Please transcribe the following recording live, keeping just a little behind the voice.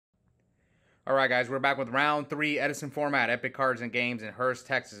All right, guys, we're back with round 3, Edison Format, Epic Cards and Games in Hurst,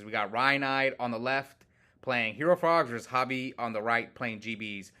 Texas. We got Ryanide on the left playing Hero Frogs versus Javi on the right playing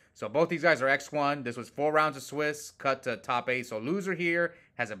GBs. So both these guys are X1. This was 4 rounds of Swiss, cut to top 8. So loser here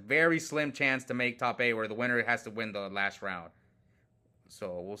has a very slim chance to make top 8, where the winner has to win the last round.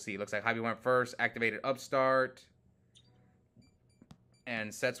 So we'll see. Looks like Javi went first, activated Upstart,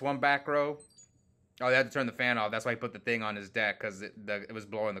 and sets 1 back row. Oh, they had to turn the fan off. That's why he put the thing on his deck, because it was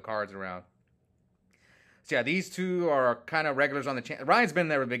blowing the cards around. So yeah, these two are kind of regulars on the channel. Ryan's been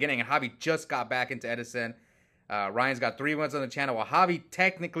there at the beginning, and Javi just got back into Edison. Ryan's got 3 wins on the channel, while Javi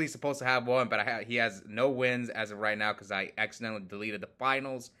technically supposed to have 1, but he has no wins as of right now because I accidentally deleted the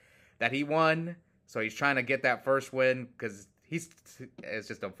finals that he won. So he's trying to get that first win because it's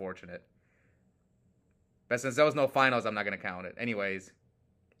just unfortunate. But since there was no finals, I'm not going to count it. Anyways,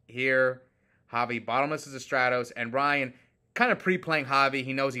 here, Javi bottomless is a Stratos, and Ryan kind of pre-playing Javi.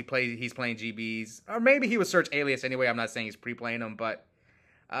 He knows he's playing GBs. Or maybe he would search Alias anyway. I'm not saying he's pre-playing them, but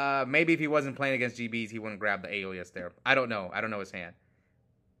maybe if he wasn't playing against GBs, he wouldn't grab the Alias there. I don't know. I don't know his hand.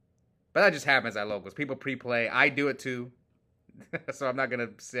 But that just happens at locals. People pre-play. I do it too. So I'm not going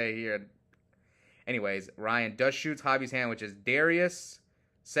to say here. Anyways, Ryan does shoots Javi's hand, which is Darius,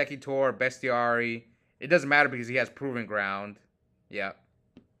 Sekitor, Bestiari. It doesn't matter because he has Proven Ground. Yep.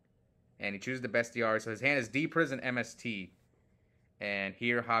 And he chooses the Bestiari. So his hand is D-Prison MST. And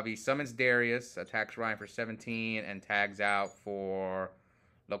here Javi summons Darius, attacks Ryan for 17, and tags out for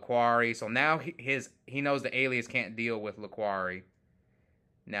Laquari. So now he knows the Alias can't deal with Laquari.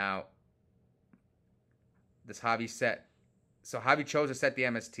 Now, this Javi set. So Javi chose to set the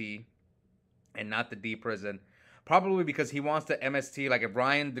MST and not the D-Prison. Probably because he wants the MST. Like if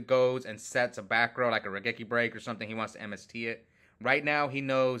Ryan goes and sets a back row, like a Regeki break or something, he wants to MST it. Right now, he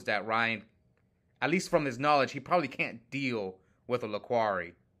knows that Ryan, at least from his knowledge, he probably can't deal with a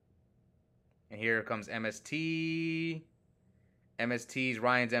Laquari. And here comes MST. MST's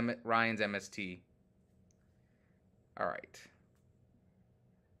Ryan's MST. All right.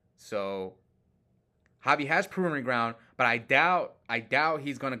 So Javi has Proven Ground, but I doubt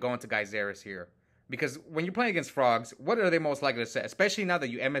he's going to go into Geyseris here. Because when you're playing against Frogs, what are they most likely to set? Especially now that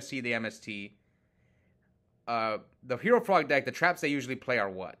you MST the MST. The Hero Frog deck, the traps they usually play are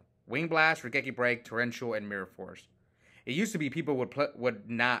what? Wing Blast, Regeki Break, Torrential, and Mirror Force. It used to be people would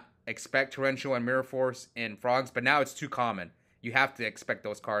not expect Torrential and Mirror Force in Frogs, but now it's too common. You have to expect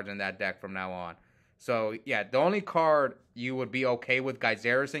those cards in that deck from now on. So, yeah, the only card you would be okay with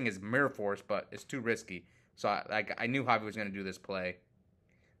Geyserising is Mirror Force, but it's too risky. So, I knew Javi was going to do this play.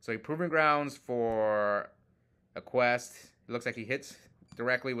 So, he Proven Grounds for a quest. It looks like he hits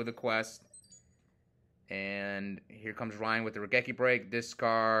directly with a quest. And here comes Ryan with the Regeki Break,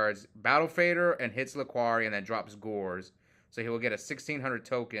 discards Battle Fader, and hits Laquari, and then drops Gores. So he will get a 1600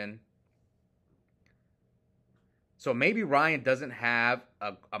 token. So maybe Ryan doesn't have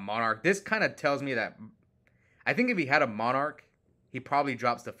a Monarch. This kind of tells me that I think if he had a Monarch, he probably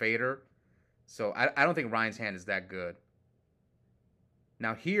drops the Fader. So I don't think Ryan's hand is that good.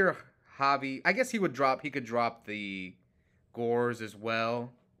 Now here, Javi, I guess he could drop the Gores as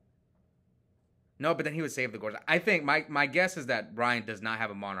well. No, but then he would save the Gores. I think my guess is that Ryan does not have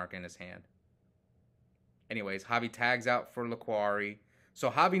a Monarch in his hand. Anyways, Javi tags out for Laquari.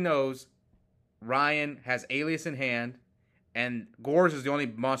 So Javi knows Ryan has Alias in hand, and Gores is the only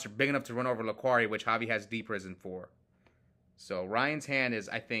monster big enough to run over Laquari, which Javi has D-Prison for. So Ryan's hand is,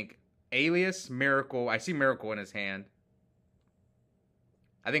 I think, Alias, Miracle. I see Miracle in his hand.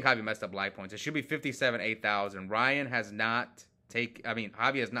 I think Javi messed up life points. It should be 57, 8,000. Ryan has not...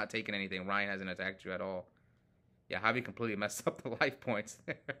 Javi has not taken anything. Ryan hasn't attacked you at all. Yeah, Javi completely messed up the life points.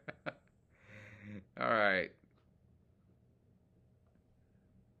 All right.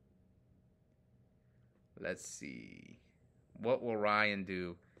 Let's see. What will Ryan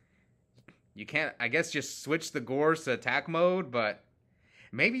do? You can't, I guess, just switch the Gores to attack mode, but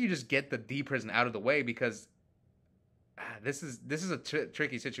maybe you just get the D-Prison out of the way because this is a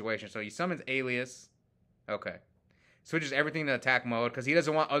tricky situation. So he summons Alias. Okay. Switches everything to attack mode because he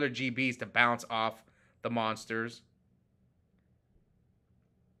doesn't want other GBs to bounce off the monsters.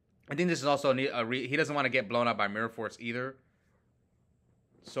 I think this is also he doesn't want to get blown up by Mirror Force either.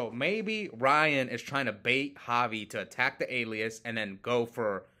 So maybe Ryan is trying to bait Javi to attack the Alias and then go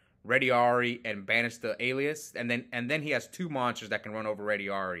for Rediari and banish the Alias. And then he has 2 monsters that can run over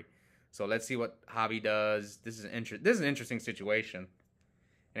Rediari. So let's see what Javi does. This is an interesting situation.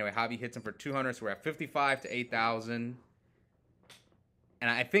 Anyway, Javi hits him for 200, so we're at 55 to 8,000. And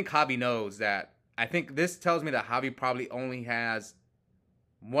I think Javi knows that. I think this tells me that Javi probably only has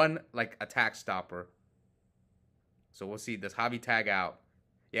 1, attack stopper. So we'll see. Does Javi tag out?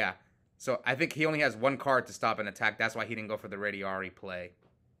 Yeah. So I think he only has one card to stop an attack. That's why he didn't go for the Radiari play.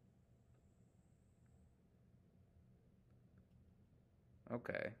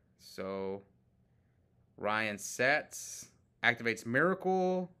 Okay, so Ryan sets, activates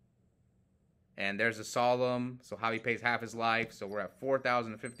Miracle, and there's a Solemn. So Javi pays half his life. So we're at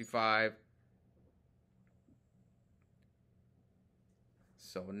 4,055.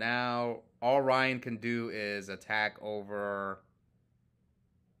 So now all Ryan can do is attack over.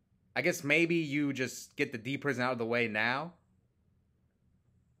 I guess maybe you just get the D prison out of the way now.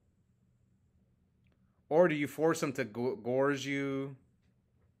 Or do you force him to gorge you?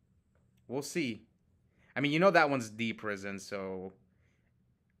 We'll see. I mean, you know that one's D prison, so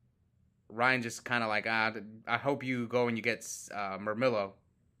Ryan just kind of like, I hope you go and you get Murmillo.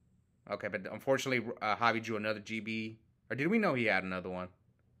 Okay, but unfortunately, Javi drew another GB. Or did we know he had another one?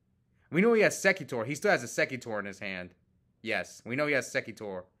 We know he has Secutor. He still has a Secutor in his hand. Yes, we know he has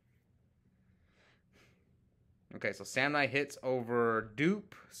Secutor. Okay, so Sam Knight hits over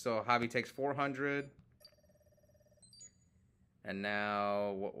Dupe. So Javi takes 400. And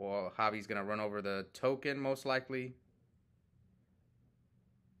now, well, Javi's going to run over the token, most likely.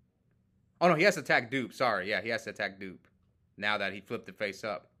 Oh, no, he has to attack Dupe. Sorry, yeah, he has to attack Dupe. Now that he flipped it face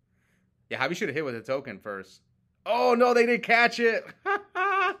up. Yeah, Javi should have hit with the token first. Oh, no, they didn't catch it.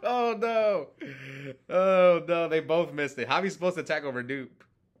 Oh, no. Oh, no, they both missed it. Javi's supposed to attack over Dupe.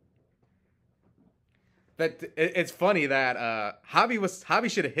 But it's funny that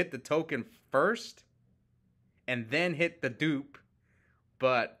Javi should have hit the token first and then hit the Dupe.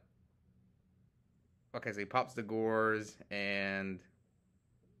 But, okay, so he pops the Gores, and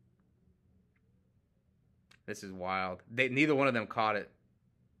this is wild. Neither one of them caught it.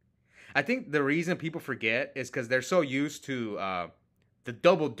 I think the reason people forget is because they're so used to the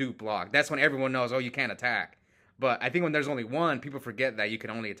double Dupe block. That's when everyone knows, oh, you can't attack. But I think when there's only one, people forget that you can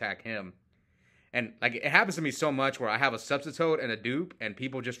only attack him. And like it happens to me so much where I have a Substitute and a Dupe, and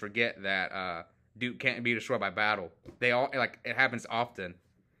people just forget that Dupe can't be destroyed by battle. They all like it happens often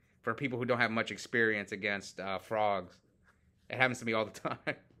for people who don't have much experience against frogs. It happens to me all the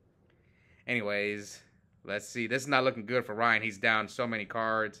time. Anyways, let's see. This is not looking good for Ryan. He's down so many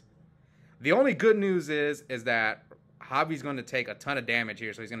cards. The only good news is that Javi's going to take a ton of damage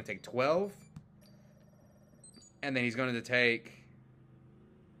here. So he's going to take 12. And then he's going to take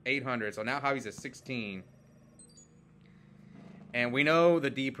 800. So now Javi's at 16. And we know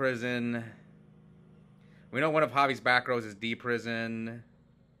the D prison. We know one of Javi's back rows is D prison.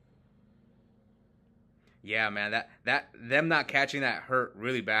 Yeah, man, them not catching that hurt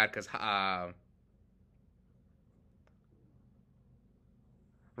really bad because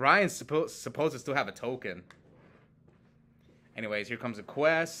Ryan's supposed to still have a token. Anyways, here comes a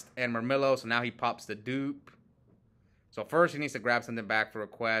quest and Murmillo. So now he pops the Dupe. So first he needs to grab something back for a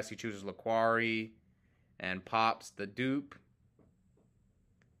quest. He chooses Laquari and pops the Dupe.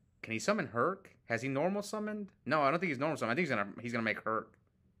 Can he summon Herc? Has he normal summoned? No, I don't think he's normal summoned. I think he's gonna make Herc.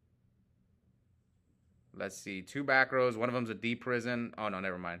 Let's see. 2 back rows. One of them's a D prison. Oh no,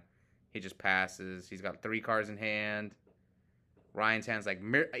 never mind. He just passes. He's got 3 cards in hand. Ryan's hand's like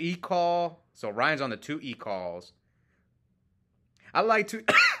E-Call. So Ryan's on the 2 E-Calls. I like to...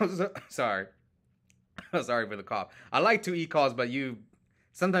 Sorry. Sorry for the cough. I like 2 E-Calls, but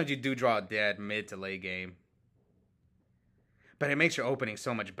sometimes you do draw a dead mid to late game. But it makes your opening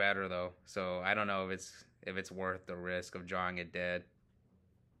so much better, though. So I don't know if it's worth the risk of drawing it dead.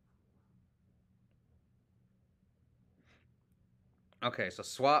 Okay, so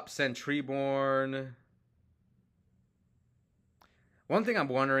swap, send Treeborn. One thing I'm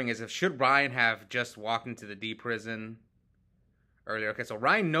wondering is should Ryan have just walked into the D prison earlier? Okay, so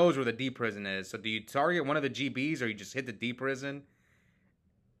Ryan knows where the D prison is. So do you target one of the GBs or you just hit the D prison?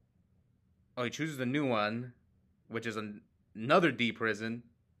 Oh, he chooses the new one, which is another D prison.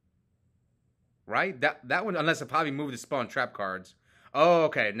 Right? That one, unless Javi moved his spell and trap cards. Oh,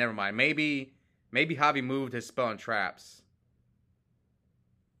 okay, never mind. Maybe Javi moved his spell and traps.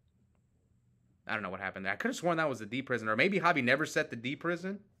 I don't know what happened there. I could have sworn that was the D prison. Or maybe Javi never set the D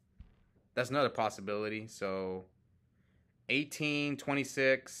prison. That's another possibility. So 18,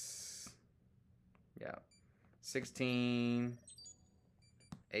 26. Yeah. 16.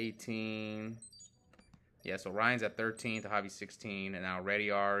 18. Yeah, so Ryan's at 13 to Javi's 16. And now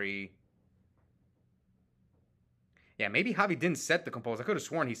Radiari. Yeah, maybe Javi didn't set the Compulse. I could have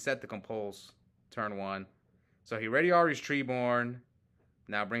sworn he set the Compulse turn 1. So he Radiari's Treeborn.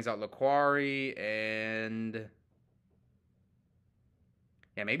 Now brings out Laquari and...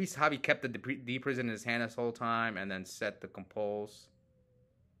 Yeah, maybe Javi kept the D prison in his hand this whole time and then set the Compulse.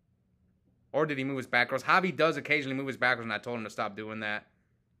 Or did he move his back rows? Javi does occasionally move his back rows and I told him to stop doing that.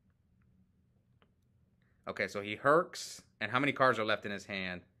 Okay, so he Herks. And how many cards are left in his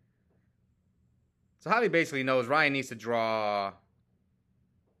hand? So Javi basically knows Ryan needs to draw.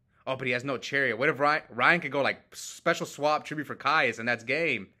 Oh, but he has no Chariot. What if Ryan could go like special swap tribute for Caius and that's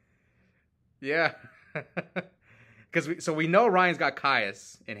game? Yeah. So we know Ryan's got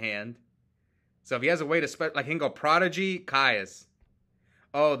Caius in hand. So if he has a way to like he can go Prodigy, Caius.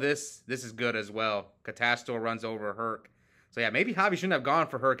 Oh, this is good as well. Catastor runs over Herc. So yeah, maybe Javi shouldn't have gone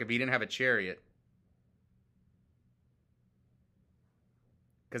for Herc if he didn't have a Chariot.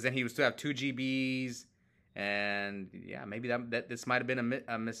 Because then he would still have 2 GBs. And yeah, maybe that this might have been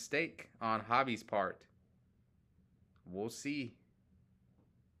a mistake on Javi's part. We'll see.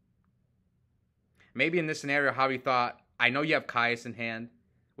 Maybe in this scenario, Javi thought, I know you have Caius in hand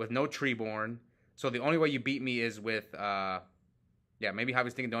with no Treeborn. So the only way you beat me is with, maybe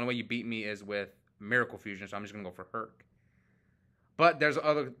Javi's thinking the only way you beat me is with Miracle Fusion. So I'm just going to go for Herc. But there's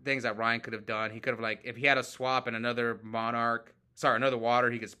other things that Ryan could have done. He could have, like, if he had a swap and another another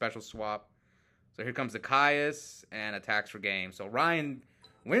water, he could special swap. So here comes the Caius and attacks for game. So Ryan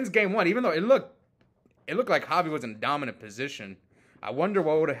wins game 1, even though it looked like Javi was in dominant position. I wonder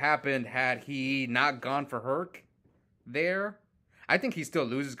what would have happened had he not gone for Herc there. I think he still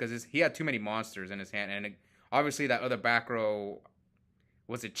loses because he had too many monsters in his hand. And obviously that other back row,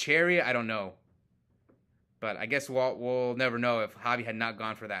 was it Chariot? I don't know. But I guess we'll never know if Javi had not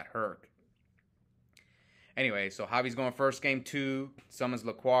gone for that Herc. Anyway, so Javi's going first, game 2. Summons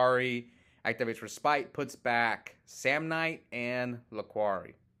Laquari. Activates Respite. Puts back Samnite and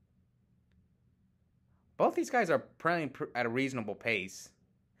Laquari. Both these guys are playing at a reasonable pace.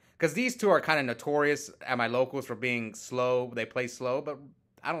 Because these two are kind of notorious at my locals for being slow. They play slow, but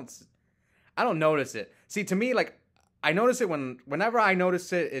I don't notice it. See, to me, like, I notice it whenever I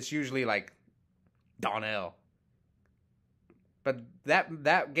notice it, it's usually like Donnell. But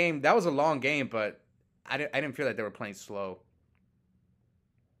that game, that was a long game, but I didn't feel like they were playing slow.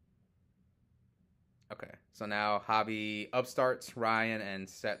 Okay, so now Javi upstarts Ryan and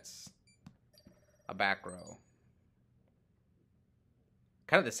sets a back row.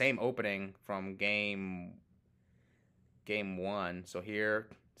 Kind of the same opening from game 1. So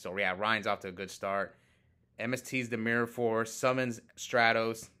yeah, Ryan's off to a good start. MST's the Mirror Force, summons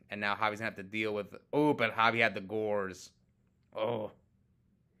Stratos, and now Javi's gonna have to deal with. Oh, but Javi had the Gores. Oh,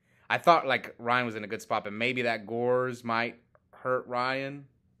 I thought like Ryan was in a good spot, but maybe that Gores might hurt Ryan.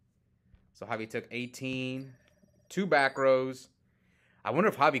 So Javi took 18, 2 back rows. I wonder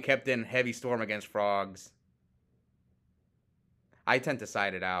if Javi kept in Heavy Storm against Frogs. I tend to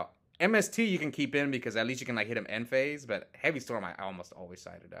side it out. MST you can keep in because at least you can like hit him end phase, but Heavy Storm I almost always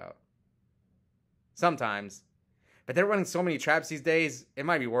side it out. Sometimes. But they're running so many traps these days, it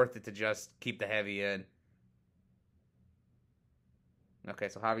might be worth it to just keep the Heavy in. Okay,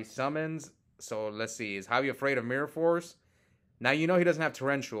 so Javi summons. So let's see. Is Javi afraid of Mirror Force? Now you know he doesn't have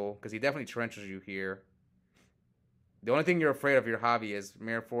Torrential, because he definitely Torrentials you here. The only thing you're afraid of your Javi is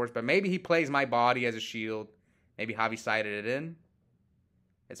Mirror Force, but maybe he plays my body as a shield. Maybe Javi sided it in.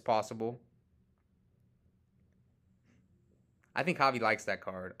 It's possible. I think Javi likes that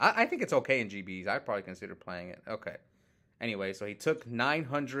card. I think it's okay in GBs. I'd probably consider playing it. Okay. Anyway, so he took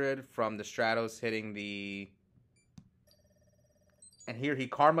 900 from the Stratos hitting the... And here he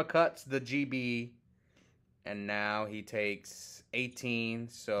Karma cuts the GB. And now he takes 18.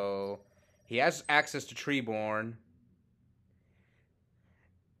 So he has access to Treeborn.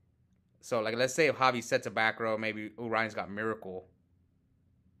 So, like, let's say if Javi sets a back row, maybe Ryan's got Miracle.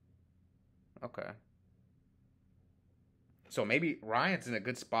 Okay. So maybe Ryan's in a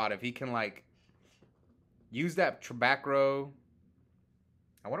good spot if he can, like, use that back row.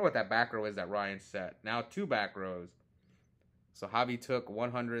 I wonder what that back row is that Ryan set. Now 2 back rows. So Javi took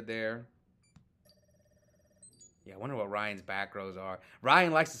 100 there. Yeah, I wonder what Ryan's back rows are.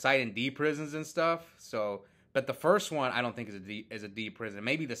 Ryan likes to side in D prisons and stuff. So, but the first one I don't think is a D prison.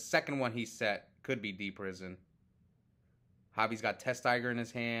 Maybe the second one he set could be D prison. Javi's got Test Tiger in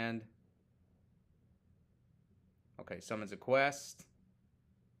his hand. Okay, summons a quest.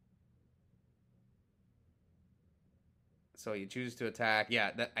 So he chooses to attack. Yeah,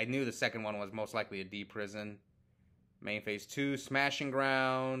 I knew the second one was most likely a D prison. Main phase 2, Smashing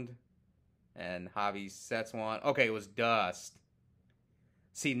Ground. And Javi sets one. Okay, it was Dust.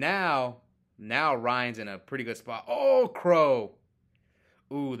 See, now Ryan's in a pretty good spot. Oh, Crow.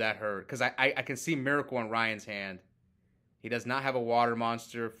 Ooh, that hurt. Because I can see Miracle in Ryan's hand. He does not have a water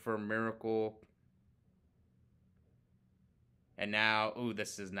monster for Miracle. And now, ooh,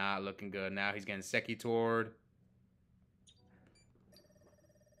 this is not looking good. Now he's getting Sekitored.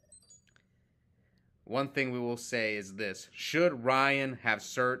 One thing we will say is this. Should Ryan have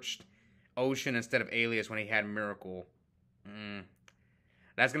searched Ocean instead of Alias when he had Miracle.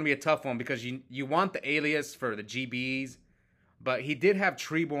 That's going to be a tough one because you want the Alias for the GBs, but he did have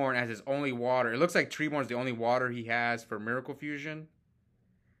Treeborn as his only water. It looks like Treeborn's the only water he has for Miracle Fusion.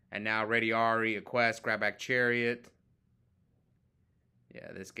 And now Ready Ari, a quest, grab back Chariot.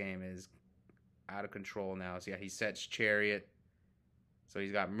 Yeah, this game is out of control now. So yeah, he sets Chariot. So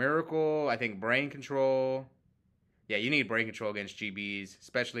he's got Miracle, I think Brain Control. Yeah, you need Brain Control against GBs,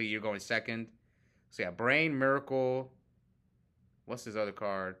 especially you're going second. So yeah, Brain, Miracle. What's his other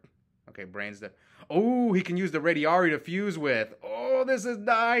card? Okay, Brain's the... Oh, he can use the Ready Ari to fuse with. Oh, this is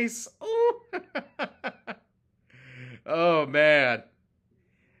nice. Oh, oh man.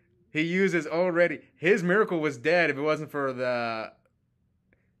 He uses already. His Miracle was dead if it wasn't for the...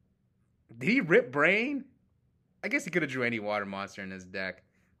 Did he rip Brain? I guess he could have drew any water monster in his deck.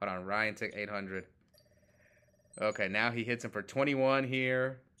 Hold on, Ryan took 800. Okay, now he hits him for 21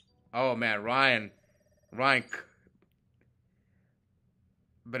 here. Oh man, Ryan.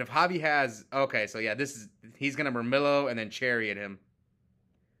 But if Javi has... Okay, so yeah, this is... He's going to Murmillo and then Chariot him.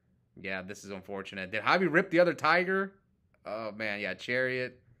 Yeah, this is unfortunate. Did Javi rip the other Tiger? Oh man, yeah,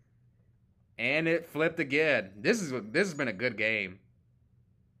 Chariot. And it flipped again. This has been a good game.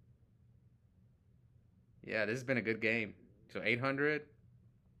 Yeah, this has been a good game. So 800.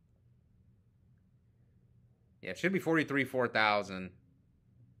 Yeah, it should be 43, 4,000.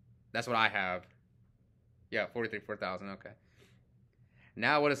 That's what I have. Yeah, 43, 4,000. Okay.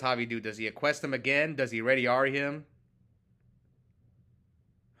 Now what does Javi do? Does he quest him again? Does he Ready Ari him?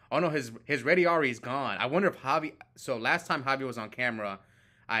 Oh no, his Ready Ari is gone. I wonder if Javi... So last time Javi was on camera,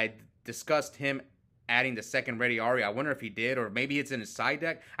 I discussed him adding the second Ready Ari. I wonder if he did, or maybe it's in his side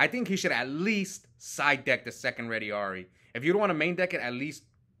deck. I think he should at least side deck the second Ready Ari. If you don't want to main deck it, at least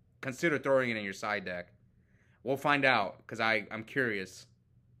consider throwing it in your side deck. We'll find out, because I'm curious.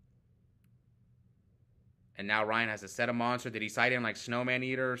 And now Ryan has a set of monster. Did he side in like Snowman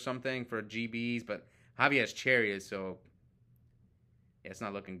Eater or something for GBs? But Javi has Chariot, so yeah, it's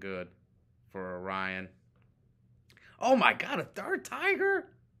not looking good for Ryan. Oh my god, a third Tiger?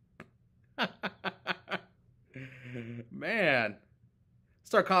 Man.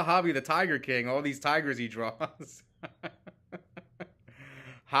 Start calling Javi the Tiger King. All these tigers he draws.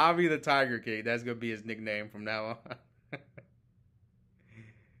 Javi the Tiger King. That's going to be his nickname from now on.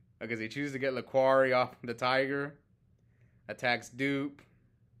 Because he chooses to get Laquari off the Tiger. Attacks dupe.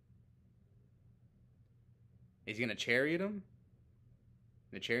 Is he going to Chariot him?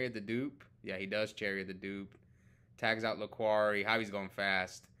 The Chariot the dupe? Yeah, he does Chariot the dupe. Tags out Laquari. Javi's going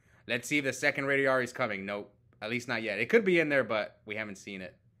fast. Let's see if the second Ready Ari is coming. Nope. At least not yet. It could be in there, but we haven't seen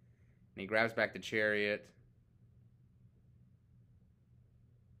it. And he grabs back the Chariot.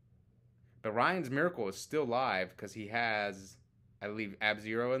 But Ryan's Miracle is still live because he has, I believe,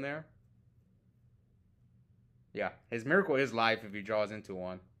 Ab-Zero in there. Yeah, his Miracle is live if he draws into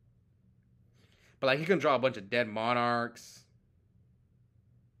one. But like he can draw a bunch of dead Monarchs.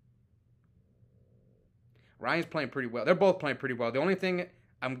 Ryan's playing pretty well. They're both playing pretty well. The only thing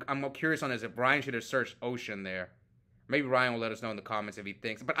I'm curious on is if Ryan should have searched Ocean there. Maybe Ryan will let us know in the comments if he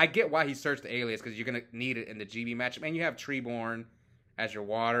thinks. But I get why he searched the Alias because you're going to need it in the GB matchup. And you have Treeborn as your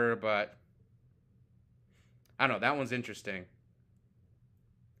water, but I don't know. That one's interesting.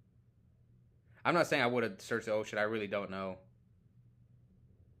 I'm not saying I would have searched the Ocean. I really don't know.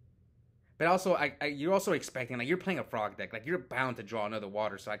 But also, you're also expecting, like, you're playing a Frog deck. Like, you're bound to draw another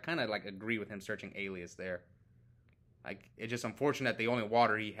water. So I kind of, like, agree with him searching Alias there. Like, it's just unfortunate the only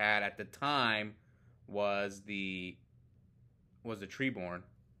water he had at the time was the Treeborn.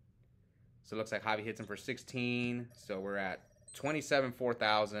 So it looks like Javi hits him for 16. So we're at 27,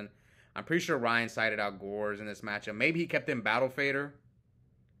 4,000. I'm pretty sure Ryan sided out Gores in this matchup. Maybe he kept in Battle Fader.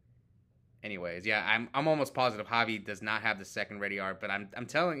 Anyways, yeah, I'm almost positive Javi does not have the second Ready Art. But I'm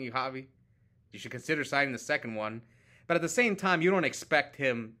telling you, Javi, you should consider siding the second one. But at the same time, you don't expect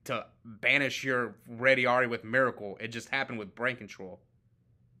him to banish your Ready Ari with Miracle. It just happened with Brain Control.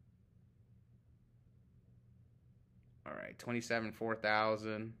 All right, 27,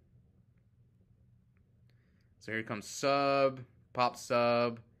 4,000. So here comes Sub. Pop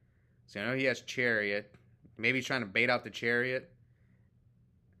Sub. So I know he has Chariot. Maybe he's trying to bait out the Chariot.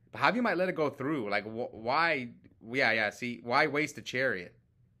 But Javi might let it go through. Like, why? Yeah, see, why waste the Chariot?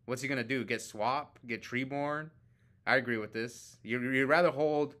 What's he going to do? Get Swap? Get Treeborn? I agree with this. You'd rather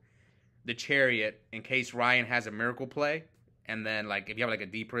hold the Chariot in case Ryan has a Miracle play. And then, like, if you have, like, a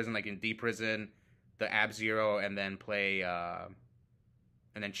D-Prison, like in D-Prison, the Ab-Zero, and then play, and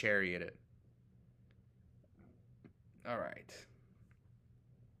then Chariot it. All right.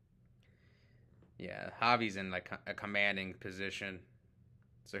 Yeah, Javi's in, like, a commanding position.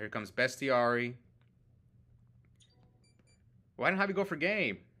 So here comes Bestiari. Why didn't Javi go for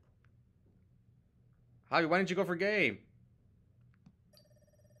game? Javi, why didn't you go for game?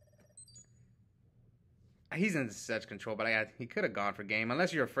 He's in such control, but he could have gone for game.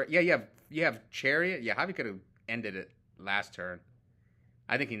 Unless you're afraid. Yeah, you have Chariot. Yeah, Javi could have ended it last turn.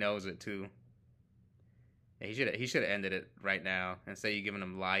 I think he knows it too. Yeah, he should have ended it right now and say you giving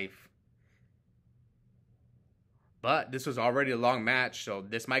him life. But this was already a long match, so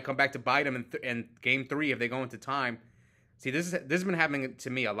this might come back to bite him in game 3 if they go into time. See, this has been happening to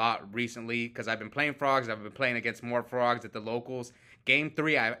me a lot recently because I've been playing frogs. I've been playing against more frogs at the locals. Game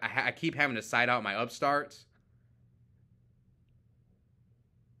 3, I keep having to side out my upstarts.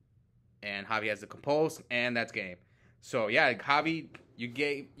 And Javi has the compulse, and that's game. So yeah, Javi,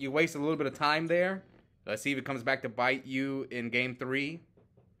 you wasted a little bit of time there. Let's see if it comes back to bite you in game 3.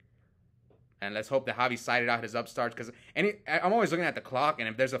 And let's hope that Javi sided out his upstarts because I'm always looking at the clock, and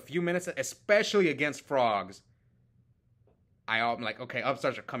if there's a few minutes, especially against frogs, I'm like, okay,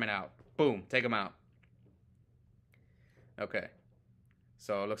 upstarts are coming out. Boom, take them out. Okay.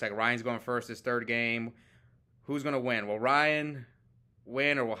 So it looks like Ryan's going first this third game. Who's going to win? Will Ryan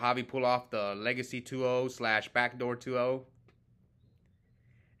win, or will Javi pull off the Legacy 2-0 / Backdoor 2-0?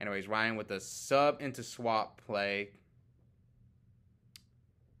 Anyways, Ryan with the sub into swap play.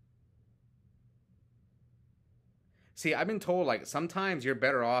 See, I've been told, like, sometimes you're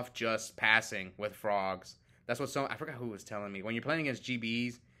better off just passing with frogs. That's what I forgot who was telling me. When you're playing against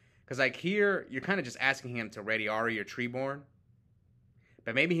GBs, because, like, here, you're kind of just asking him to ready Ari or Treeborn.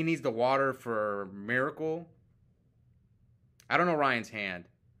 But maybe he needs the water for Miracle. I don't know Ryan's hand.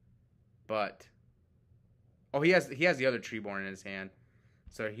 But, oh, he has the other Treeborn in his hand.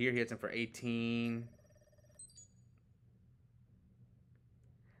 So here he hits him for 18.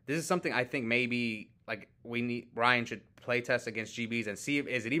 This is something I think maybe, like, Ryan should play test against GBs and see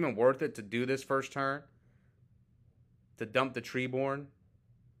is it even worth it to do this first turn? To dump the Treeborn?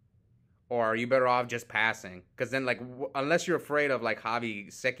 Or are you better off just passing? Because then, like, unless you're afraid of, like, Javi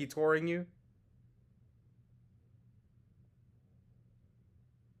Sekitoring you.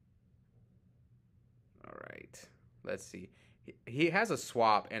 All right. Let's see. He has a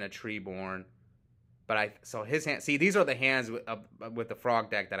swap and a Treeborn. But so his hand. See, these are the hands with the frog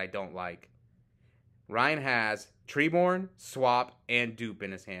deck that I don't like. Ryan has Treeborn, swap, and dupe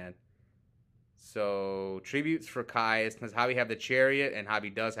in his hand. So tributes for Caius. Does Javi have the Chariot? And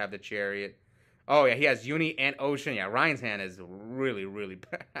Javi does have the Chariot. Oh yeah, he has Uni and Ocean. Yeah, Ryan's hand is really, really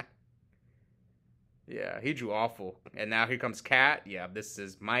bad. Yeah, he drew awful. And now here comes Cat. Yeah,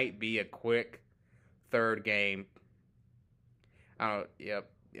 might be a quick third game. Oh, yep.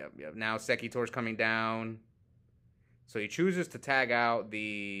 Now Sekitor's coming down. So he chooses to tag out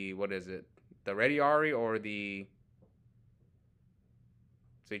the, what is it? The Ready Ari or the...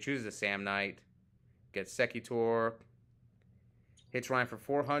 So he chooses the Sam Knight. Gets Sekitor. Hits Ryan for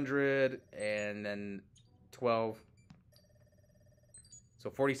 400 and then 12.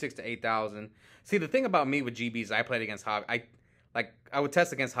 So 46 to 8,000. See, the thing about me with GBs, I played against Javi. I would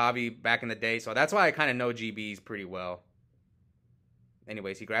test against Javi back in the day, so that's why I kind of know GBs pretty well.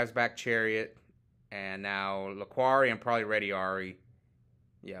 Anyways, he grabs back Chariot, and now Laquari and probably Ready Ari.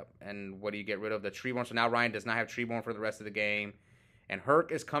 Yep, and what do you get rid of? The Treeborn. So now Ryan does not have Treeborn for the rest of the game. And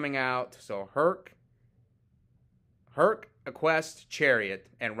Herc is coming out. So Herc, a Quest, Chariot.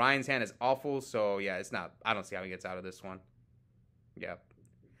 And Ryan's hand is awful, so yeah, it's not. I don't see how he gets out of this one. Yeah.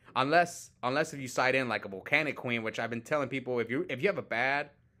 Unless if you side in like a Volcanic Queen, which I've been telling people, if you have a bad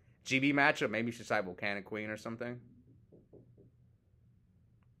GB matchup, maybe you should side Volcanic Queen or something.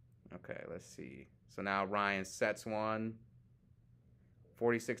 Okay, let's see. So now Ryan sets one.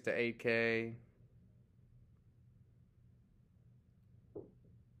 46 to 8K.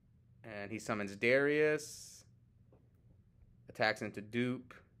 And he summons Darius. Attacks into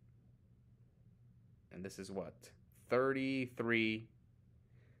dupe. And this is what? 33.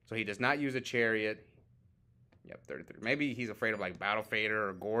 So he does not use a Chariot. Yep, 33. Maybe he's afraid of like Battle Fader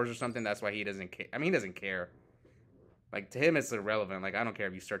or Gores or something. That's why he doesn't care. I mean, he doesn't care. Like, to him, it's irrelevant. Like, I don't care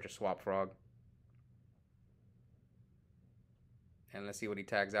if you search a swap frog. And let's see what he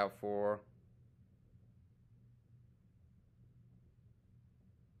tags out for.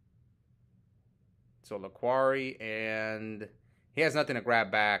 So Laquari, and he has nothing to grab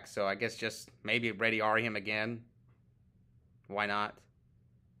back, so I guess just maybe Ready Ari him again. Why not?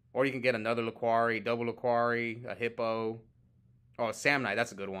 Or you can get another Laquari, double Laquari, a Hippo. Oh, Sam Knight,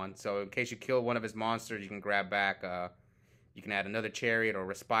 that's a good one. So in case you kill one of his monsters, you can grab back, you can add another Chariot or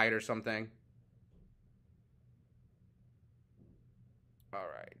Respite or something. All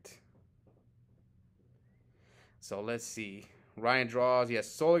right. So let's see. Ryan draws. He has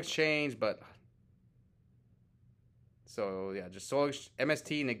Soul Exchange, but... So, yeah, just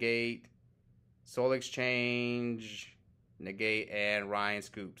MST, negate, Soul Exchange, negate, and Ryan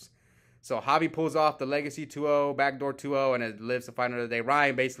scoops. So, Javi pulls off the Legacy 2-0, backdoor 2-0, and it lives to fight another day.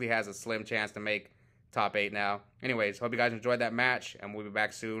 Ryan basically has a slim chance to make top 8 now. Anyways, hope you guys enjoyed that match, and we'll be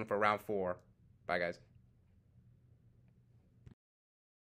back soon for round 4. Bye, guys.